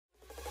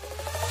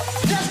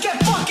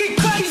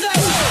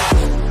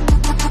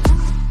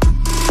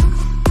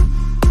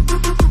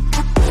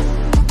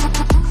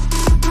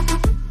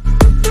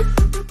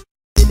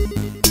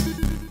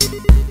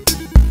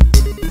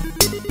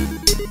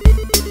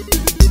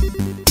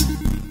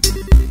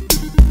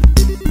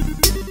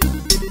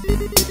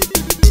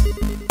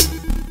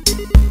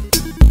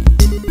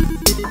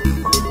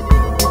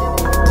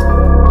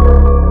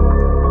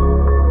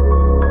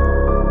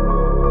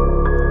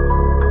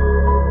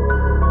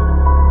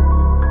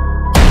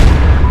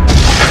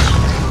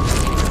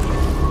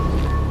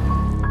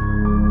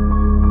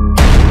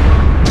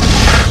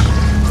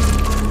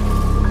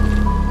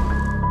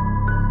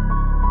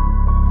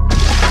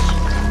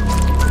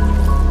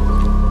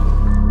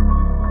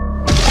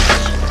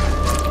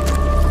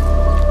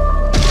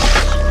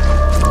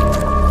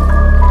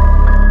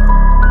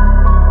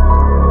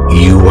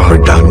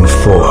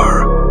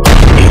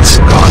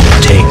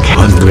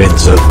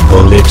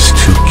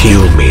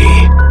Kill me.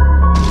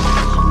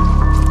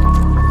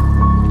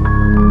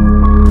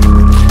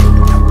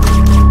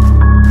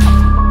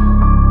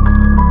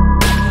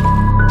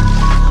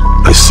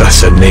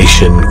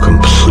 Assassination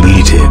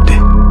completed.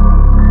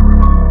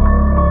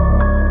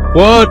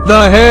 What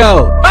the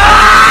hell?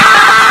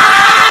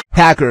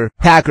 Hacker,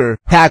 hacker,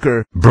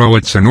 hacker. Bro,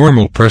 it's a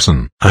normal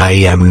person. I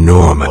am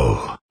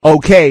normal.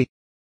 Okay.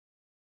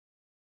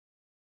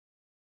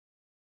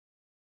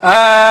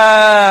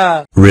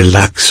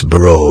 Relax,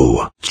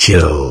 bro.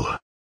 Chill.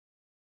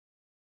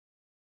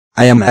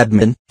 I am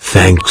admin.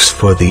 Thanks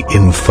for the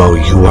info.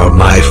 You are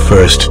my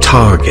first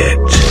target.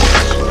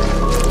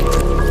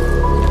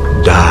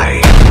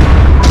 Die.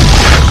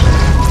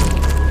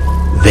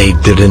 They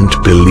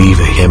didn't believe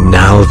him,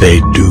 now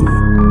they do.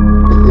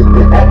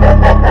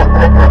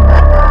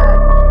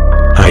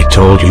 I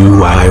told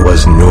you I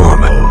was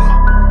normal.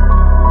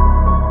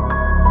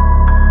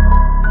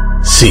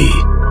 See?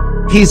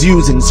 He's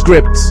using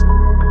scripts.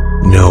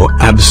 No,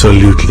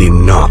 absolutely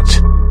not.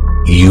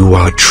 You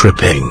are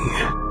tripping.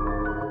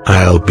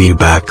 I'll be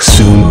back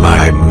soon,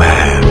 my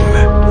man.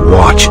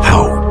 Watch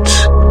out.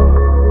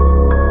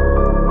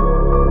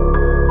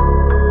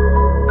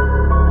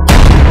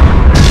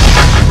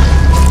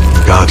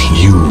 Got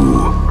you.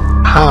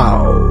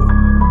 How?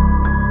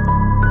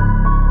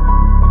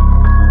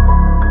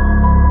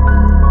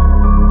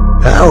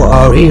 How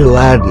are you,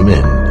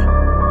 admin?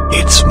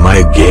 It's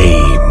my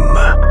game.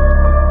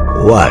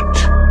 What?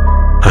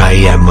 I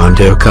am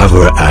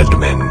undercover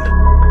admin.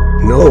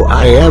 No,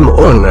 I am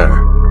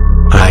owner.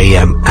 I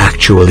am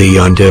actually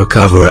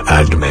undercover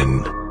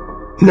admin.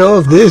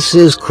 No, this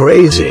is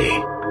crazy.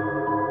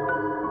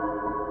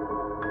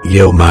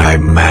 Yo, my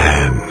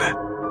man.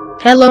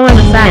 Hello, I'm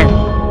a fan.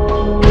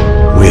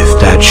 With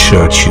that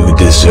shirt you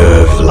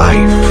deserve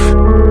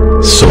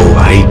life. So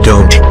I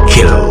don't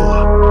kill.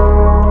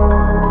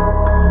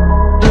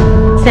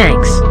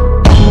 Thanks.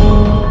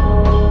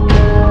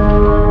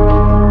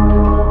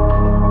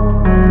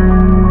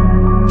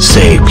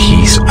 Say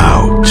peace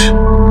out.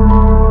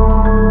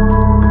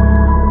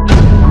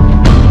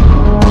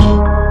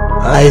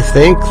 I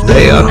think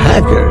they are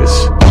hackers.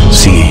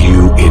 See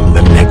you in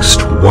the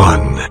next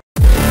one.